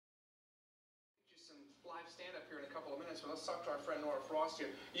live stand-up here in a couple of minutes, but let's talk to our friend Nora Frost here.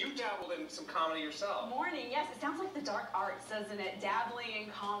 You dabbled in some comedy yourself. Morning, yes. It sounds like the dark arts, doesn't it? Dabbling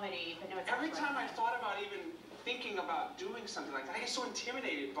in comedy, but no, it's Every time I thought about even thinking about doing something like that, I get so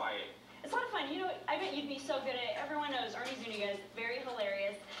intimidated by it. It's a lot of fun. You know, I bet you'd be so good at it. Everyone knows Ernie Zuniga is very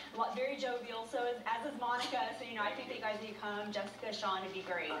hilarious, very jovial, so as is Monica. So, you know, I think that you guys need to come. Jessica, Sean, it'd be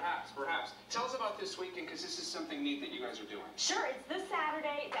great. Perhaps. Tell us about this weekend, because this is something neat that you guys are doing. Sure. It's this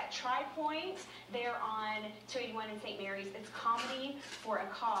Saturday. It's at Tri-Point. They're on 281 in St. Mary's. It's comedy for a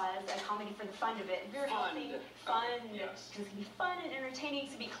cause, a comedy for the fun of it. Very healthy, fun. Yes. It's going to be fun and entertaining.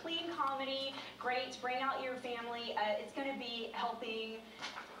 It's going to be clean comedy. Great. Bring out your family. It's going to be helping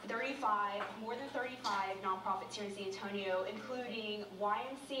more than 35 nonprofits here in San Antonio, including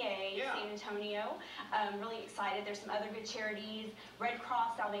YMCA San Antonio. Really excited. There's some other good charities, Red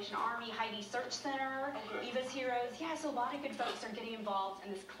Cross, Salvation Army, Heidi Search Center, Eva's Heroes. Yeah, so a lot of good folks are getting involved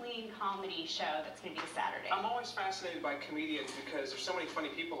in this clean comedy show that's going to be this Saturday. I'm always fascinated by comedians because there's so many funny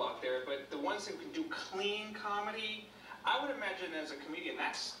people out there, but the ones who can do clean comedy, I would imagine as a comedian,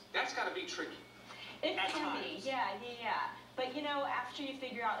 that's got to be tricky. It can be, yeah. But, you know, after you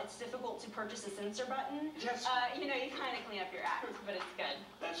figure out it's difficult to purchase a censor button, you know, you kind of clean up your act, but it's good.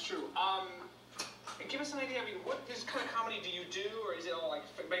 That's true. Give us an idea, I mean, what this kind of comedy do you do, or is it all like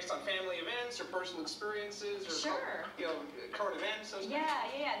based on family events or personal experiences, or you know, current events? Yeah.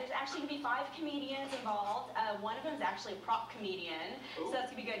 There's actually going to be 5 comedians involved. One of them is actually a prop comedian, so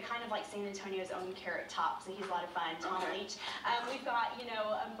that's going to be good, kind of like San Antonio's own Carrot Top, so he's a lot of fun. Tom Leach. We've got, you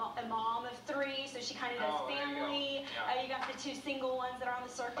know, a mom of 3, so she kind of does family. You got the 2 single ones that are on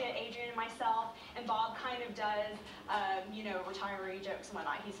the circuit, Adrian and myself, and Bob kind of does, you know, retiree jokes and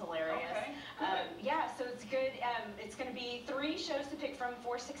whatnot. He's hilarious. Yeah, so it's good. It's going to be 3 shows to pick from,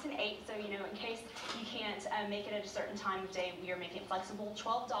 4, 6, and 8. So, you know, in case you can't make it at a certain time of day, we are making it flexible.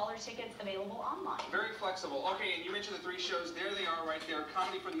 $12 tickets available online. Very flexible. Okay, and you mentioned the 3 shows. There they are right there.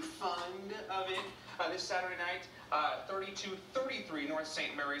 Comedy for the fun of it. This Saturday night, 3233 North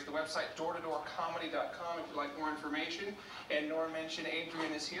St. Mary's. The website, doortodoorcomedy.com if you'd like more information. And Nora mentioned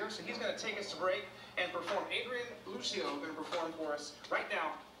Adrian is here, so he's going to take us to break and perform. Adrian Lucio is going to perform for us right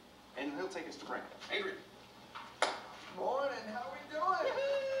now, and he'll take us to break. Adrian. Morning, how we doing?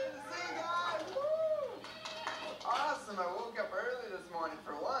 Good to see you guys. Woo! Awesome, I woke up early this morning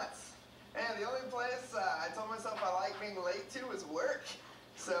for once. And the only place I told myself I like being late to is work.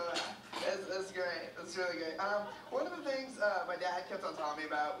 So that's great. That's really great. One of the things my dad kept on telling me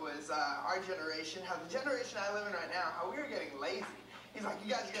about was our generation, how the generation I live in right now, how we were getting lazy. He's like, you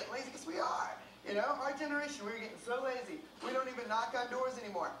guys are getting lazy, because we are. You know, our generation, we were getting so lazy. We don't even knock on doors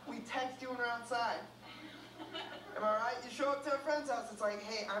anymore. We text you when we're outside. Am I right? You show up to a friend's house, it's like,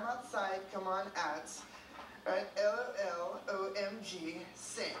 hey, I'm outside, come on out. Right? LOL-OMG,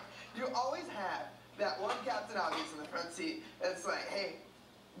 sing. You always have that one Captain Obvious in the front seat that's like, hey,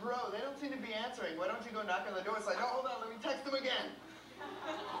 bro, they don't seem to be answering. Why don't you go knock on the door? It's like, no, hold on, let me text them again.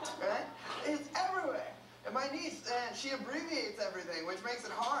 Right? It's everywhere. And my niece, she abbreviates everything, which makes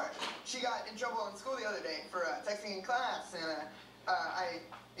it hard. She got in trouble in school the other day for texting in class, and I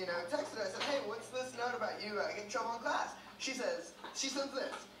texted her. I said, hey, what's this note about you getting in trouble in class? She sends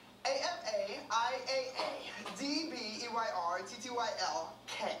this.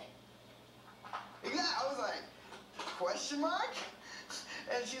 AMAIAADBEYRTTYLK. Yeah, I was like, question mark?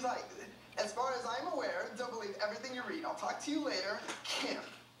 And she's like, as far as I'm aware, don't believe everything you read. I'll talk to you later, Kim.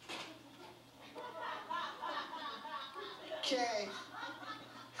 Okay.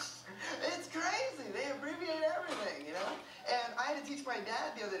 It's crazy. They abbreviate everything, you know? And I had to teach my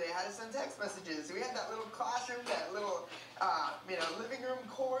dad the other day how to send text messages. We had that little classroom, that little, living room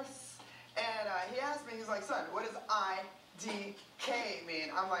course. And he asked me, he's like, son, what does IDK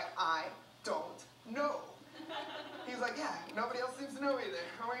mean? I'm like, I don't know. He's like, yeah, nobody else seems to know either.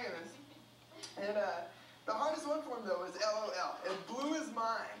 Oh my goodness. And the hardest one for him, though, is LOL. It blew his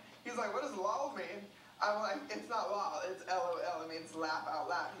mind. He's like, what does LOL mean? I'm like, it's not LOL, it's LOL. It means laugh out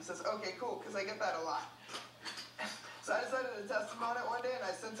loud. He says, okay, cool, because I get that a lot. So I decided to test him on it one day, and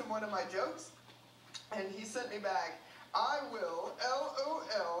I sent him one of my jokes. And he sent me back, I will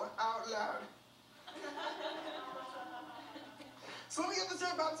LOL out loud. So let me get this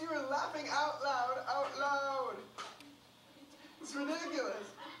straight, Pops. You were laughing out loud. It's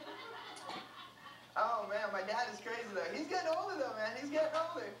ridiculous. Oh, man, my dad is crazy, though. He's getting older, though, man. He's getting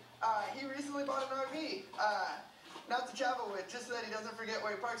older. He recently bought an RV. Not to travel with, just so that he doesn't forget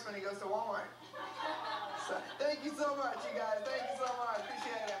where he parks when he goes to Walmart. So, thank you so much, you guys. Thank you so much.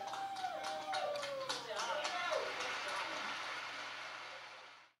 Appreciate it.